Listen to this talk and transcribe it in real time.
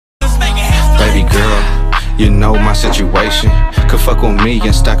You know my situation. Could fuck with me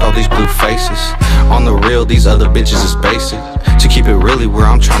and stack all these blue faces. On the real, these other bitches is basic. To keep it really where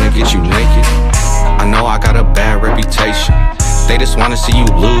I'm trying to get you naked. I know I got a bad reputation. They just wanna see you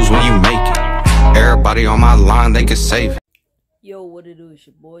lose when you make it. Everybody on my line, they can save it. Yo, what it do? It's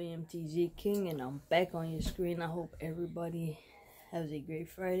your boy MTZ King, and I'm back on your screen. I hope everybody has a great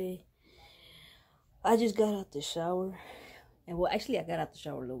Friday. I just got out the shower, and well, actually, I got out the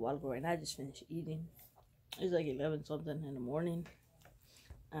shower a little while ago, and I just finished eating. It's like 11 something in the morning.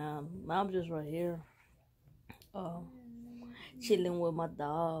 I'm just right here, chilling with my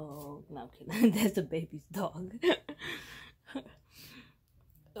dog. No, I'm kidding. That's the baby's dog.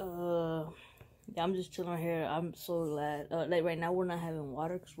 Yeah, I'm just chilling here. I'm so glad. Like right now, we're not having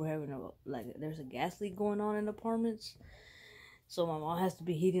water because we're having there's a gas leak going on in apartments. So my mom has to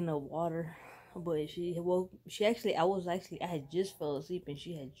be heating up water. But I had just fell asleep and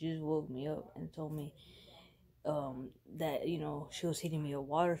she had just woke me up and told me, that, she was heating me up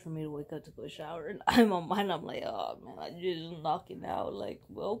water for me to wake up to go shower. And in my mind, I'm like, oh man, I just knocking out. Like,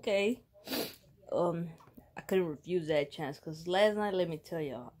 well, okay. I couldn't refuse that chance because last night, let me tell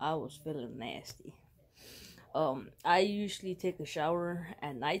y'all, I was feeling nasty. I usually take a shower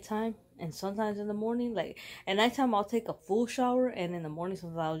at nighttime and sometimes in the morning. Like at nighttime, I'll take a full shower, and in the morning,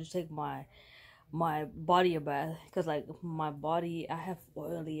 sometimes I'll just take my body a bath because like my body, I have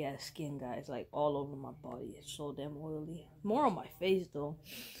oily ass skin, guys, like all over my body. It's so damn oily. More on my face though.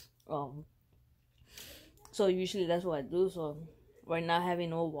 So usually that's what I do. So right now,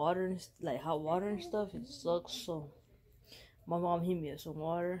 having no water and like hot water and stuff, it sucks. So my mom hit me up some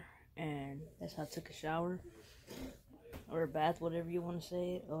water, and that's how I took a shower or a bath, whatever you want to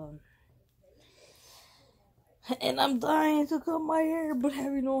say it. And I'm dying to cut my hair, but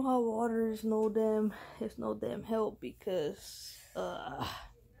having no hot water is no damn help because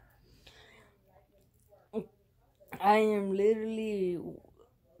I am literally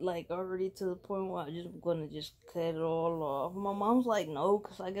like already to the point where I'm just gonna cut it all off. My mom's like, no,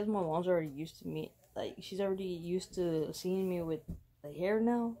 because I guess my mom's already used to me. Like, she's already used to seeing me with the hair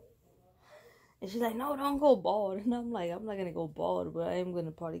now. And she's like, no, don't go bald. And I'm like, I'm not gonna go bald, but I am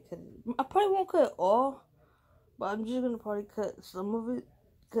gonna probably cut it. I probably won't cut it all, but I'm just gonna probably cut some of it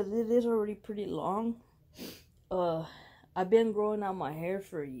because it is already pretty long. I've been growing out my hair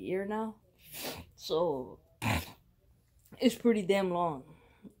for a year now, so it's pretty damn long.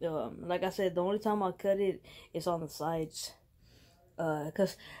 Like I said, the only time I cut it is on the sides.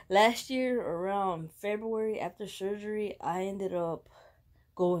 Cause last year around February after surgery, I ended up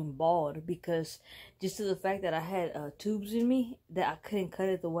going bald because just to the fact that I had tubes in me that I couldn't cut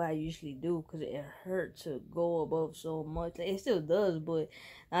it the way I usually do because it hurt to go above so much. It still does, but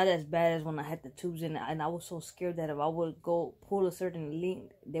not as bad as when I had the tubes in it. And I was so scared that if I would go pull a certain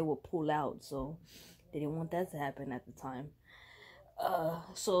length, they would pull out. So they didn't want that to happen at the time.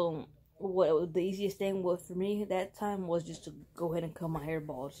 So what the easiest thing was for me that time was just to go ahead and cut my hair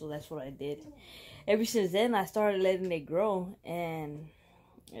bald. So that's what I did. Ever since then, I started letting it grow, and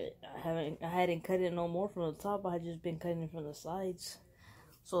I hadn't cut it no more from the top. I had just been cutting it from the sides.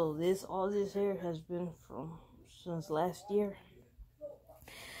 So all this hair has been since last year.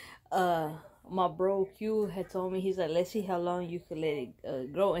 My bro Q had told me, he's like, let's see how long you could let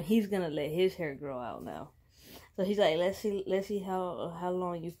it grow, and he's gonna let his hair grow out now. So he's like, let's see how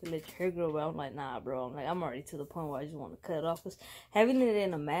long you can let your hair grow. But I'm like, nah, bro. I'm like, I'm already to the point where I just want to cut it off. Cause having it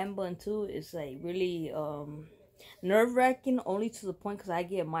in a man bun too is like really nerve wracking. Only to the point because I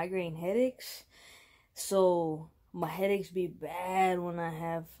get migraine headaches. So my headaches be bad when I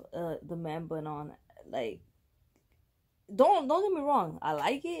have the man bun on. Like, don't get me wrong. I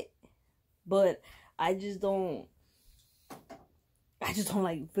like it, but I just don't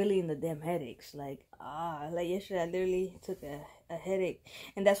like feeling the damn headaches. Like yesterday I literally took a headache.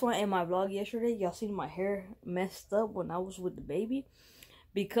 And that's why in my vlog yesterday, y'all seen my hair messed up when I was with the baby.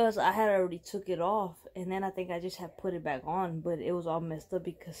 Because I had already took it off. And then I think I just had put it back on. But it was all messed up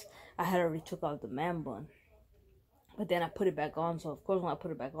because I had already took off the man bun. But then I put it back on. So of course when I put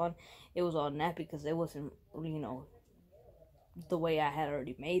it back on, it was all nappy because it wasn't, the way I had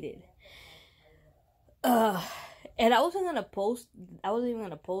already made it. And I wasn't even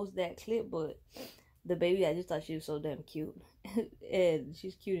gonna post that clip, but the baby, I just thought she was so damn cute. And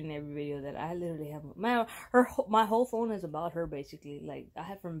she's cute in every video that I literally have. My whole phone is about her, basically. Like, I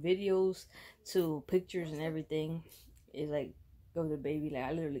have from videos to pictures and everything. It's like, of the baby. Like,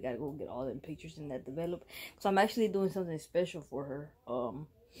 I literally gotta go get all them pictures and that develop. So I'm actually doing something special for her.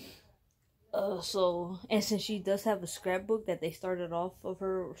 And since she does have a scrapbook that they started off of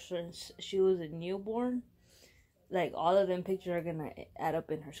her since she was a newborn, like all of them pictures are gonna add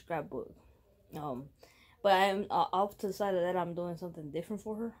up in her scrapbook. But I'm off to the side of that. I'm doing something different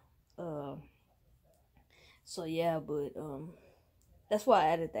for her. So yeah, but that's why I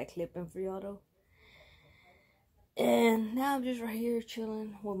added that clip in for y'all though. And now I'm just right here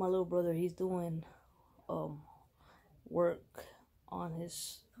chilling with my little brother. He's doing work on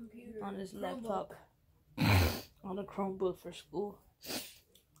his computer, on his laptop, on the Chromebook for school.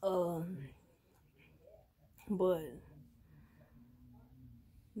 But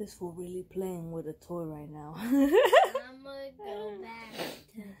this fool really playing with a toy right now. I'ma go back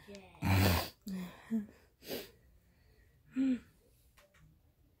to jail.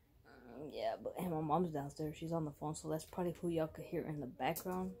 Yeah, but and my mom's downstairs. She's on the phone, so that's probably who y'all could hear in the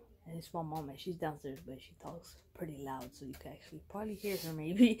background. And it's my mom, and she's downstairs, but she talks pretty loud, so you can actually probably hear her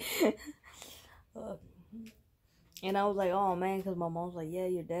maybe. And I was like, oh man, because my mom's like, yeah,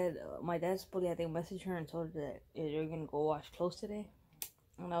 your dad, my dad's supposed to, I think, messaged her and told her that you're gonna go wash clothes today.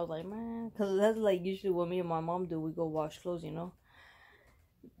 And I was like, man, because that's like usually what me and my mom do. We go wash clothes, you know.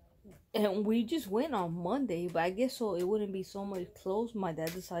 And we just went on Monday, but I guess so it wouldn't be so much clothes. My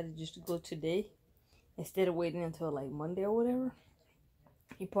dad decided just to go today instead of waiting until like Monday or whatever.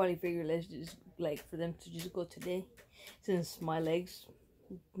 He probably figured let's just like for them to just go today since my legs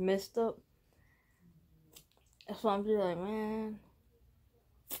messed up. So I'm just like, man.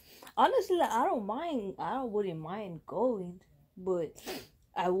 Honestly, like, I wouldn't mind going, but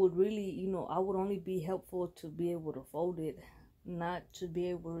I would really, you know, I would only be helpful to be able to fold it, not to be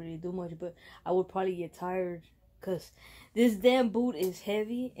able to really do much. But I would probably get tired because this damn boot is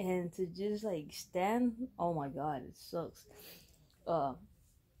heavy, and to just like stand, oh my god, it sucks.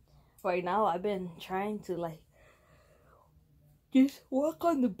 Right now I've been trying to like just work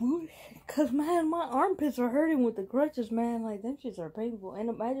on the boot, cause man, my armpits are hurting with the crutches, man. Like them shits are painful. And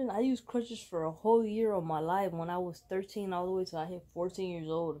imagine I used crutches for a whole year of my life when I was 13 all the way till I hit 14 years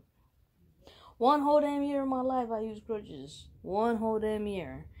old. One whole damn year of my life I used crutches. One whole damn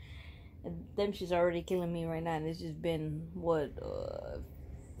year. And them shits are already killing me right now. And it's just been what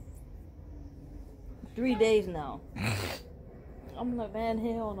 3 days now. I'm like, man,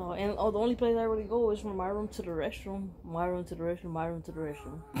 hell no. And the only place I really go is from my room to the restroom. My room to the restroom, my room to the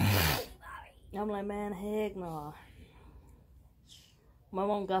restroom. I'm like, man, heck no. My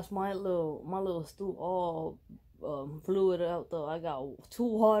mom got my little stool all fluid out though. I got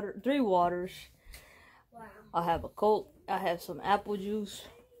 3 waters. Wow. I have a Coke. I have some apple juice.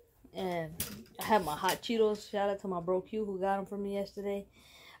 And I have my hot Cheetos. Shout out to my bro Q who got them for me yesterday.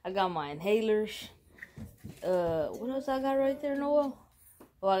 I got my inhalers. What else I got right there, Noah?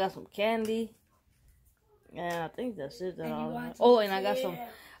 Oh, I got some candy, and I think that's it. Oh, and I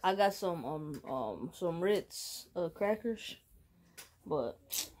got some Ritz crackers. But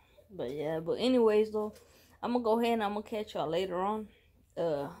yeah. But anyways, though, I'm gonna go ahead and I'm gonna catch y'all later on.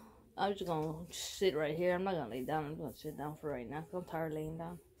 I'm just gonna sit right here. I'm not gonna lay down. I'm gonna sit down for right now. 'Cause I'm tired of laying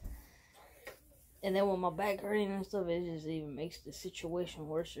down. And then with my back hurting and stuff, it just even makes the situation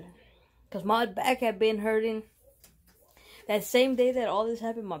worse. Because my back had been hurting. That same day that all this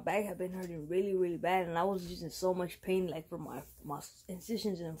happened, my back had been hurting really, really bad. And I was just in so much pain, like, from my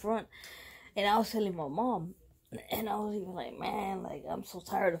incisions in front. And I was telling my mom. And I was even like, man, like, I'm so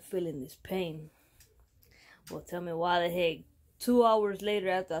tired of feeling this pain. Well, tell me why the heck. 2 hours later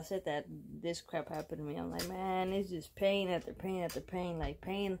after I said that, this crap happened to me. I'm like, man, it's just pain after pain after pain. Like,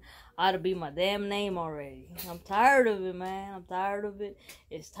 pain ought to be my damn name already. I'm tired of it, man. I'm tired of it.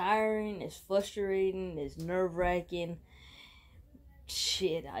 It's tiring. It's frustrating. It's nerve-wracking.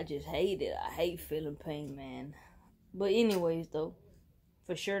 Shit, I just hate it. I hate feeling pain, man. But anyways, though,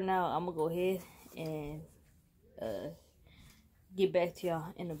 for sure now, I'm going to go ahead and get back to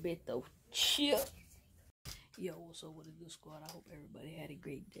y'all in a bit, though. Chill. Yo, what's up with the good squad? I hope everybody had a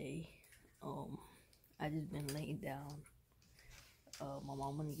great day. I just been laying down. My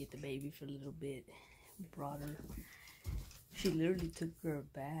mom went to get the baby for a little bit. Brought her. She literally took her a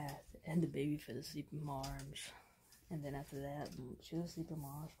bath, and the baby fell asleep in my arms. And then after that, she was asleep in my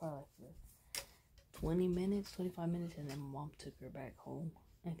arms probably like for 20 minutes, 25 minutes, and then my mom took her back home,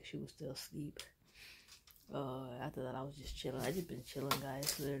 and she was still asleep. After that, I was just chilling. I just been chilling,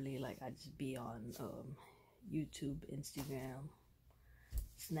 guys. Literally, like, I just be on YouTube, Instagram,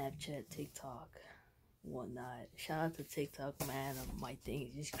 Snapchat, TikTok, whatnot. Shout out to TikTok, man. My thing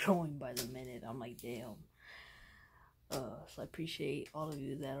is just growing by the minute. I'm like, damn. So I appreciate all of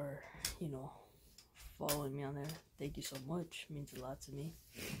you that are, you know, following me on there. Thank you so much. It means a lot to me.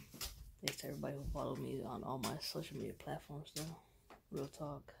 Thanks to everybody who followed me on all my social media platforms, though. Real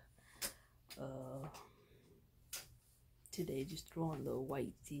talk. Today, just throw on the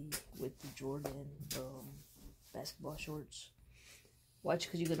white tee with the Jordan basketball shorts. Watch,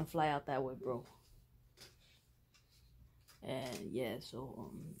 because you're going to fly out that way, bro. And yeah,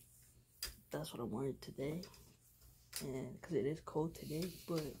 so that's what I'm wearing today. And because it is cold today,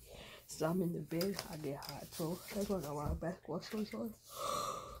 but since I'm in the bed, I get hot. So that's why I got my basketball shorts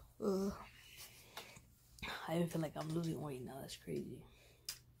on. I even feel like I'm losing weight now. That's crazy.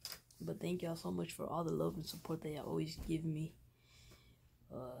 But thank y'all so much for all the love and support that y'all always give me.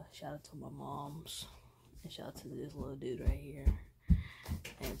 Shout out to my moms. And shout out to this little dude right here.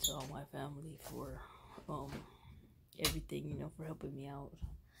 And to all my family for everything, you know, for helping me out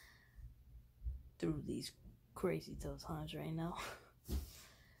through these crazy tough times right now.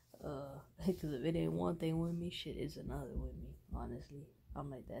 Because if it ain't one thing with me, shit is another with me, honestly. I'm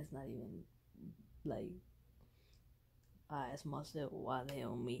like, that's not even, like, I ask myself, why the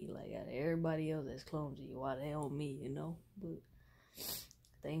hell me? Like, out of everybody else that's clumsy, why the hell me, you know? But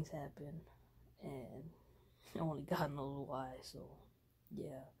things happen, and only God knows why, so,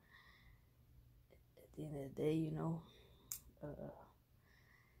 yeah. At the end of the day, you know,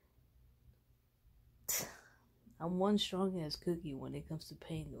 I'm one strong ass cookie when it comes to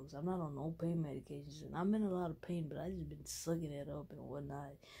pain, though. I'm not on no pain medications, and I'm in a lot of pain, but I just been sucking it up and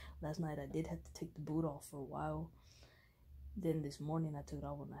whatnot. Last night I did have to take the boot off for a while. Then this morning I took it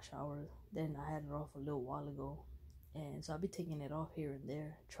off when I showered. Then I had it off a little while ago, and so I'll be taking it off here and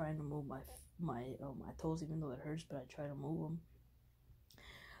there, trying to move my toes, even though it hurts. But I try to move them.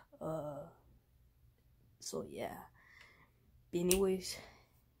 So yeah. But anyways,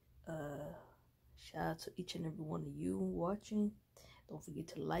 shout out to each and every one of you watching. Don't forget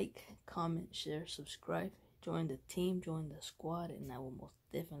to like, comment, share, subscribe, join the team, join the squad, and I will most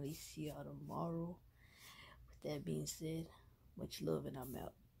definitely see y'all tomorrow. With that being said, much love, and I'm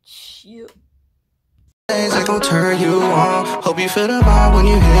out. Chill. I gon' turn you on. Hope you feel the vibe when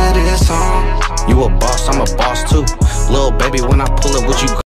you hear this song. You a boss, I'm a boss too. Little baby, when I pull up, would you